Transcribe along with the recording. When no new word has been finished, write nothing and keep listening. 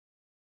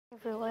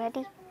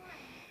Everybody.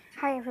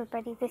 Hi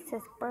everybody, this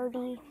is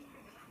Brody.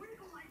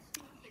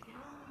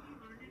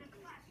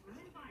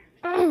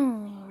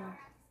 I'm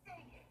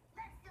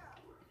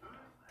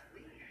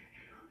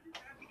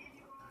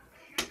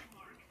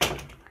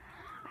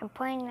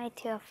playing Night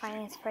 2 of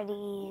Finance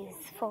Freddy's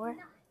 4.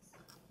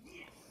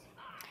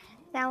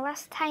 Now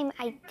last time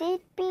I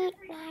did beat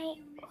Night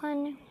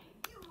 1.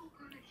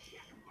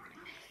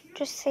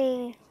 Just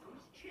say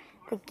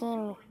the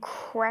game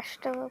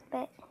crashed a little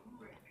bit.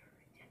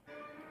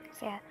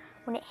 So yeah,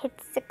 when it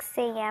hits 6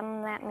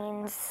 a.m. that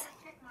means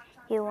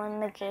you won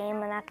the game,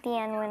 and at the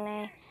end when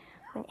it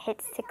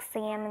hits 6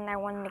 a.m. and I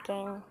won the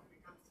game,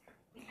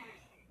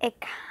 it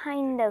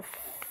kind of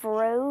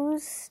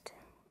froze.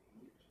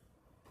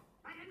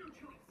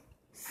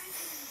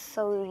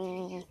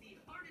 So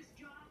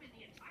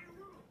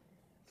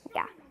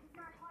yeah,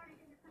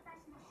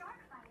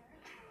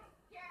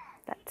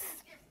 that's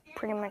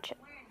pretty much it.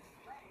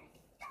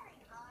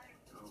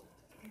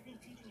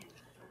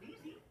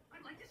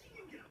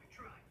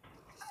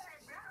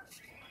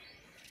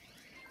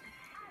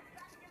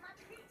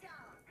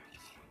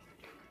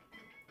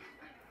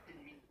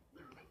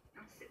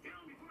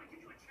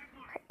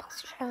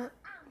 Alright,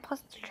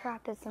 plus the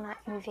trap is not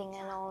moving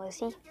at all, is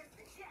he? Is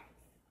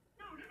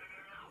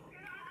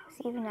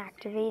he even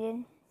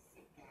activated?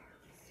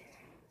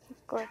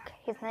 Look,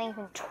 he's not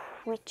even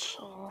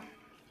twitching.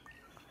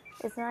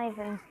 It's not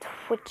even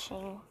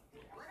twitching.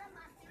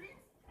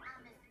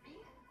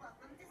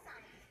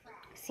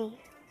 See?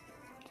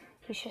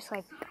 He's just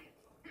like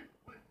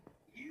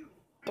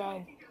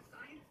dead.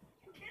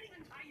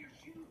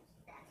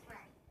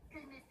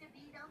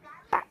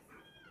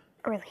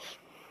 Really?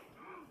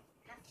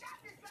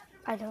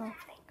 I don't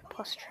think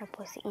Plus Trap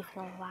was even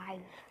alive.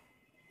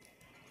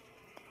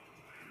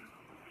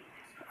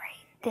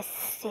 Right,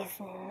 this is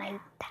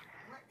Night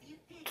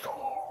 2.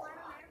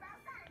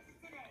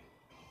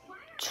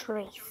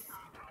 Trace.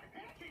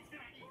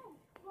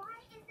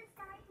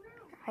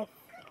 I think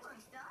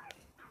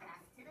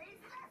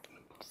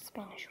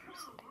Spanish was.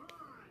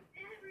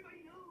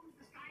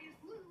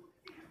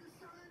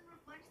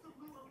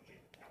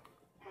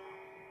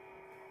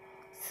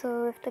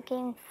 So if the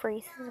game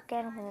freezes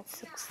again when it's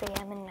 6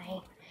 a.m. and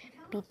I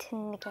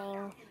beaten the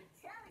game,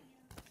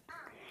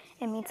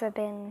 it means I've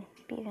been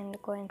beating the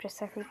game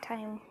just every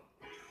time.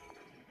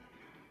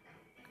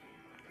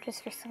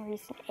 Just for some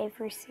reason,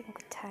 every single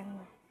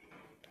time.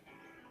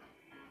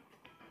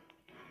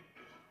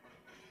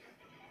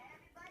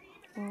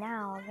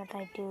 Now that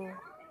I do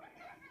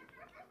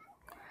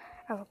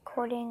a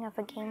recording of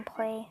a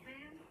gameplay,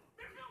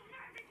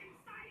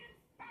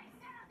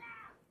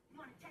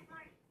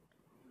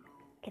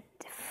 it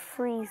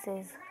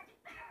freezes.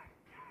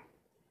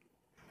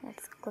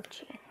 That's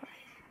glitchy.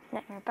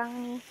 Nightmare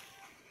Bounty.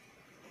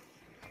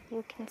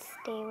 You can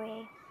stay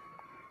away.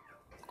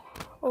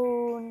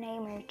 Oh,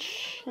 Nightmare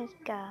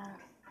Chica.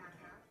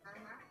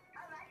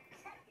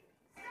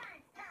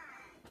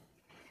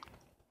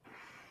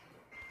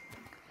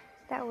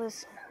 That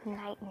was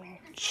Nightmare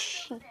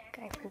Chica,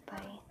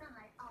 everybody.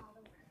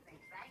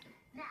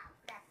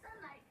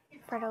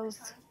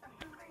 Freddo's.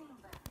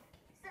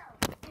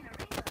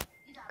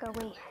 Go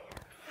away,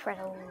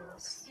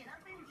 Freddo's.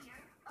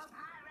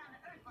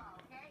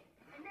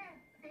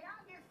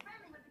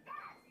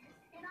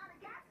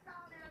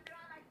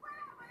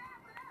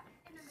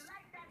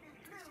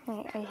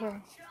 Wait, I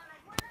hear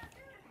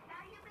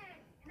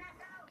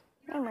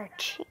Nightmare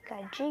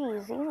Chica,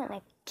 jeez, you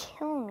wanna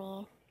kill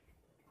me.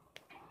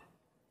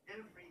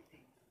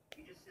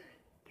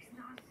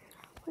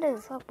 What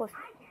is up with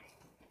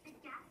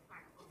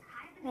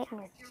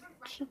Nightmare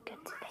Chica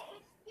today?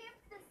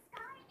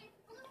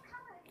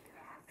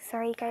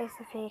 Sorry guys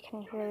if you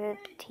can hear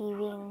the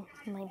TV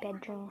in my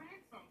bedroom.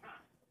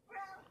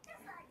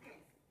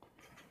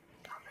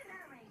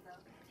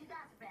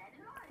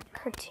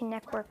 Cartoon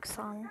Network's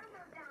on.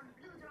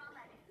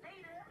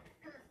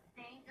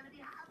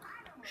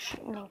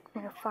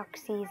 Nightmare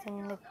Foxy's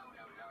in the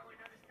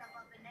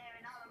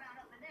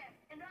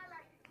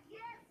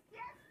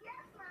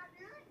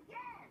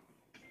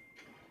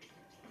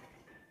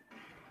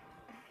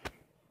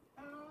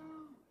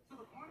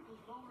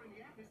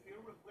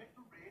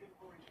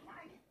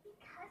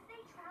because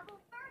they travel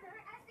further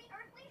as the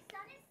earthly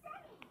sun is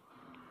setting.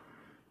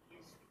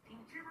 You're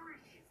speaking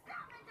gibberish.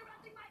 Stop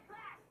interrupting my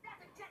class.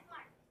 That's a check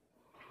mark.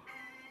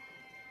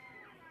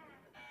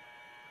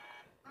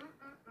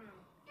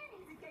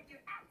 You need to get your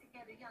act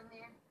together, young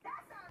man.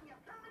 That's on your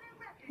permanent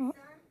record, son.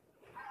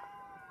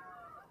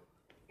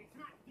 It's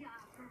not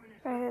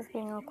permanent. Freddy's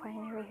being all quiet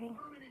and everything.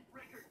 Permanent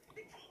record.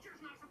 The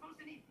teacher's not supposed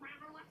to need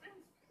grammar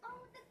lessons.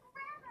 Oh, the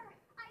grammar.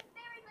 I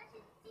very much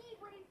indeed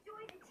would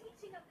enjoy the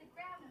teaching of the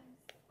grammar.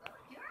 Well,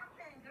 you're up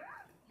then,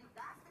 girl. You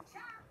got the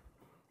chop.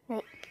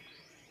 Wait.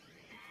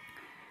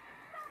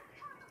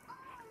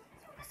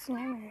 What's the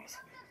numbers?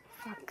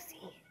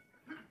 Foxy.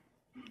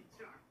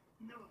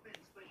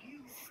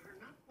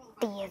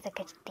 He is a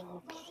good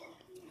thing,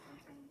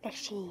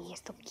 Plushie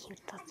is so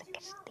cute, that's a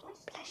good thing,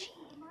 Plushie.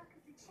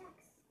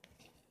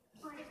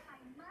 But if I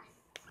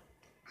must,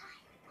 I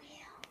will.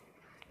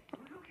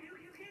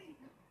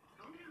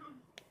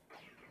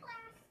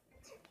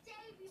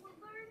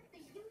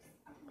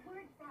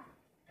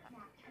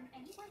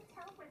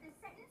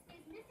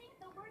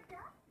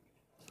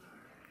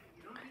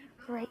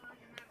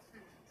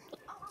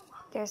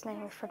 There's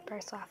no Fred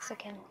Bear's laughs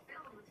again.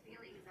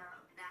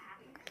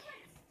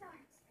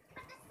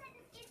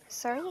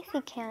 Sorry if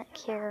you can't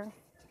hear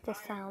the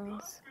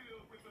sounds.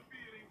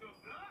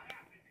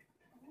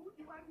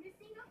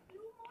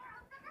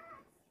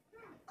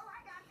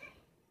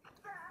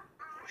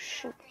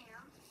 Shoot.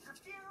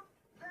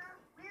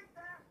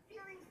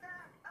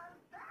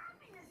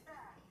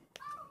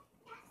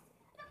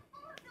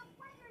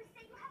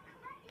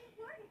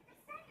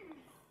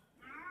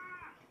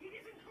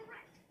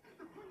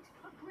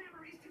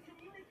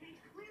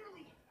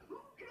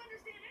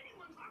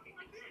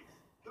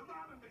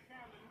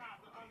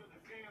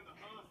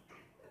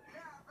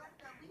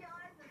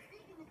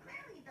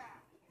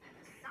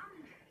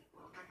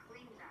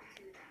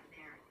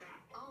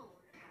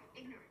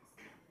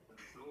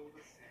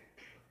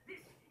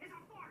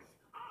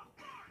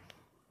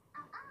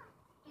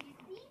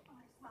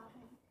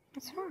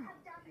 What's wrong? You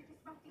have done the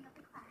disrupting of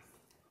the class,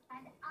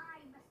 and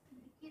I must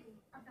be the giving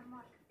of the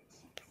mark of the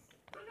chicks.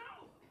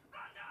 No!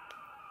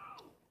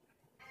 No!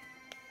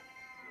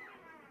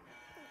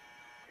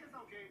 It's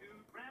okay,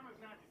 dude.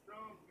 Grammar's not your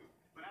strong suit,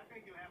 but I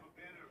think you'll have a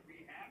better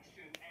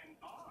reaction and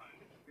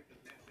bond with the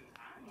lesson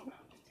I'm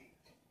about to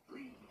teach.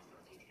 Please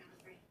don't teach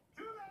chemistry.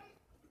 Too late!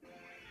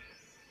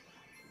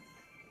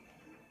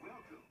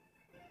 Welcome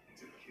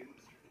to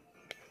chemistry.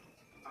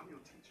 I'm your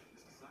teacher,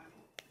 Mr.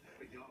 Seibel,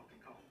 but y'all can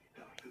call me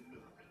Dr.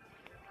 Love.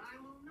 I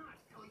will not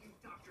call you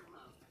Dr.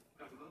 Love.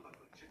 Dr. Love, I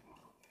put a check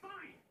mark on.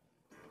 Fine!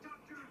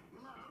 Dr.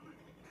 Love,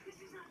 this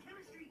is not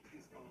chemistry.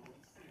 It's all the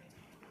same.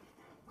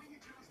 When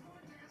you just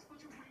want to dance, but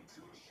you're way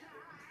too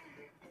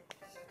shy.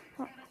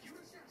 And a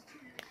cute says to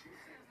you, she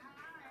says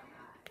hi.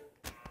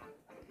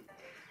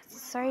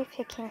 Sorry if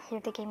you can't hear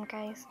the game,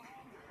 guys.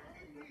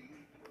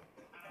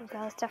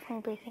 That was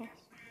definitely breathing.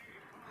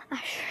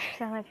 I'm sure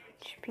that much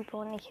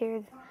people want to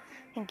hear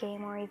the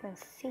game or even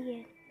see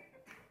it.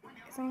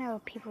 Because I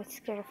know people are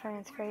scared of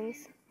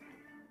Freddy's.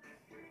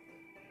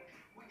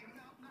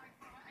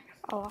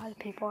 A lot of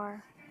people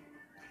are.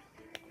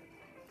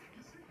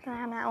 But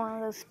I'm not one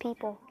of those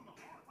people.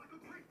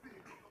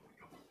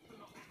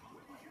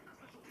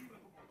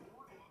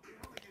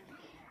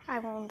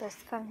 I'm one of those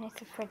Five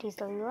Nights at Freddy's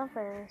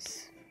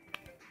lovers.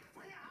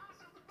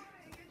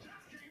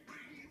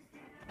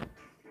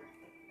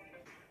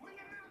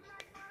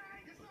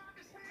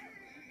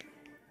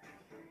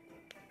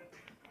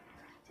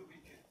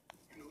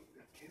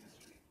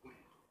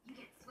 You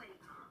get sweaty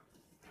palms.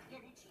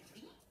 Get itchy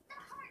feet. The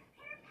heart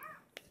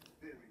pounds.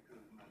 Very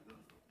good, my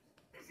love.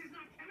 This is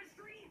not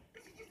chemistry.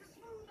 This is just a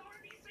smooth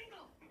R&B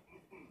single.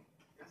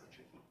 That's a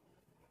trick.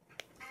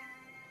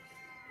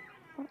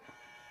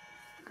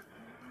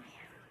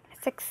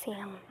 6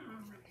 a.m.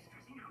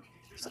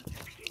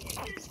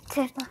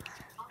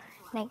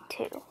 Night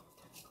 2.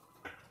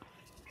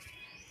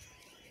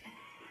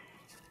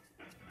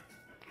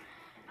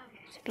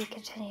 To be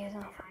continued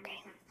on a full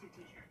game.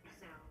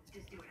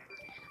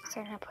 So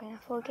I'm not playing a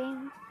full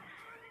game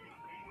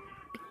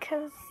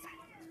because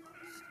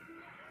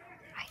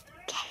I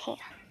can't.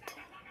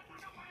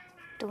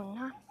 Do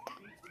not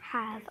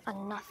have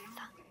enough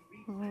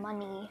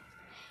money.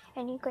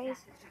 And you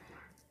guys,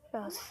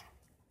 that was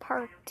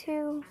part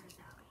 2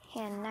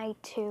 and night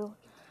 2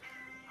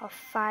 of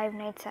Five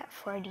Nights at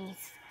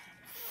Freddy's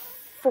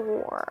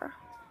 4.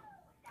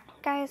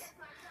 Guys,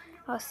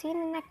 I'll see you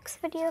in the next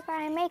video that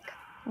I make.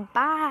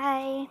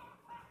 Bye!